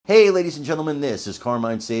Hey, ladies and gentlemen, this is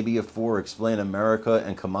Carmine Sabia for Explain America,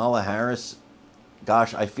 and Kamala Harris.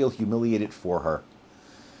 Gosh, I feel humiliated for her.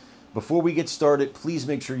 Before we get started, please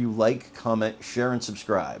make sure you like, comment, share, and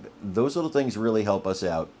subscribe. Those little things really help us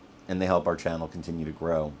out, and they help our channel continue to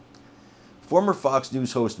grow. Former Fox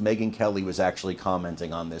News host Megyn Kelly was actually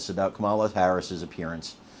commenting on this about Kamala Harris's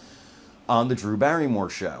appearance on the Drew Barrymore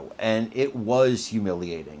show, and it was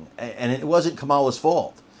humiliating. And it wasn't Kamala's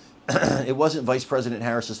fault. It wasn't Vice President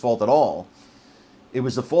Harris's fault at all. It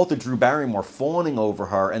was the fault of Drew Barrymore fawning over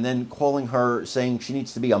her and then calling her, saying she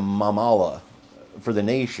needs to be a mamala for the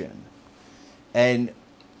nation. And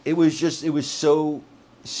it was so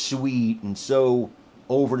sweet and so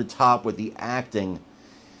over the top with the acting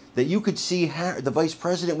that you could see the Vice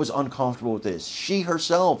President was uncomfortable with this. She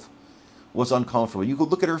herself was uncomfortable. You could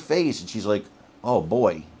look at her face and she's like, oh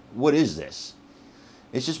boy, what is this?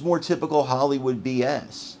 It's just more typical Hollywood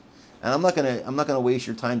BS. And I'm not gonna waste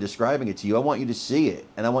your time describing it to you. I want you to see it,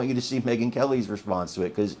 and I want you to see Megyn Kelly's response to it,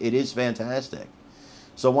 because it is fantastic.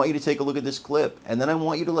 So I want you to take a look at this clip, and then I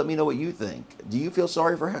want you to let me know what you think. Do you feel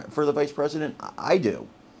sorry for the Vice President? I do.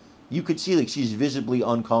 You could see like she's visibly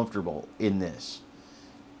uncomfortable in this.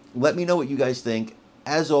 Let me know what you guys think.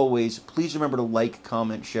 As always, please remember to like,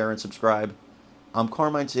 comment, share, and subscribe. I'm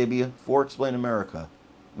Carmine Sabia for Explain America.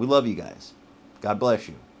 We love you guys. God bless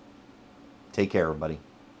you. Take care, everybody.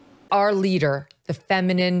 Our leader, the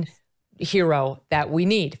feminine hero that we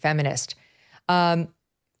need, feminist.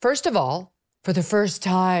 First of all, for the first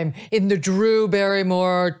time in the Drew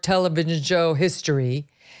Barrymore television show history,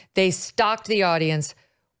 they stocked the audience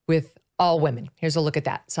with all women. Here's a look at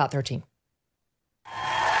that, SOT 13.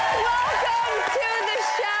 Welcome to the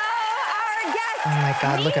show. Our guest Oh my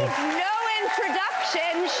God, look at her. no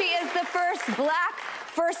introduction. She is the first Black,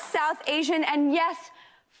 first South Asian, and yes,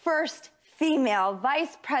 first female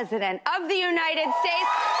Vice President of the United States.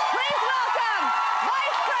 Please welcome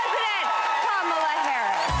Vice President Kamala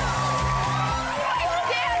Harris. I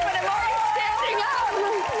stand, but I'm already standing up.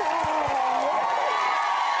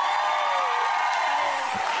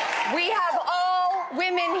 We have all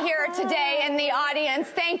women here today in the audience.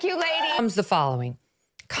 Thank you, ladies. Comes the following.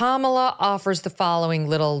 Kamala offers the following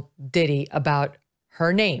little ditty about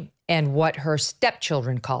her name and what her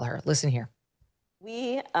stepchildren call her. Listen here.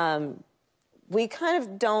 We kind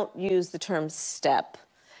of don't use the term step,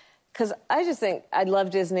 because I just think I love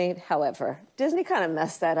Disney. However, Disney kind of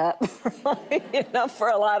messed that up for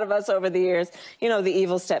a lot of us over the years. You know, the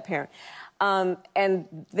evil step parent. And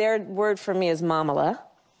their word for me is mamala.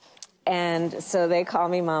 And so they call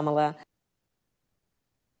me mamala.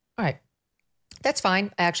 All right. That's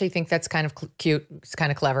fine. I actually think that's kind of cute. It's kind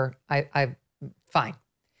of clever. Fine.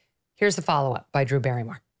 Here's the follow-up by Drew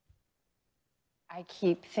Barrymore. I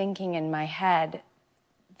keep thinking in my head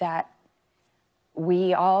that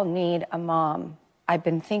we all need a mom. I've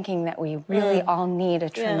been thinking that we really all need a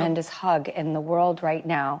tremendous hug in the world right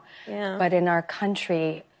now. Yeah. But in our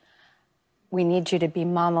country, we need you to be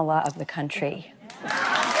mamala of the country.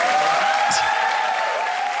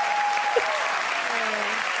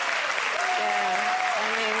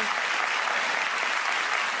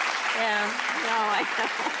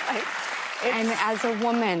 And as a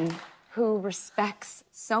woman who respects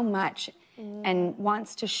so much and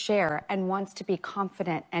wants to share and wants to be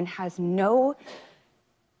confident and has no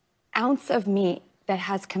ounce of me that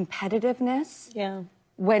has competitiveness. Yeah.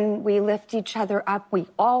 When we lift each other up, we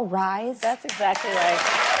all rise. That's exactly right.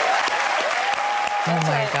 Oh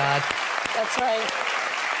my God. That's right.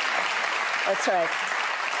 That's right.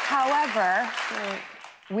 However,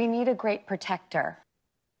 we need a great protector.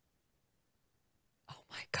 Oh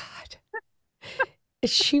my God.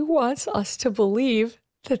 She wants us to believe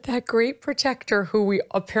that that great protector who we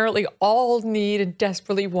apparently all need and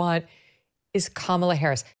desperately want is Kamala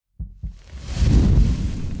Harris.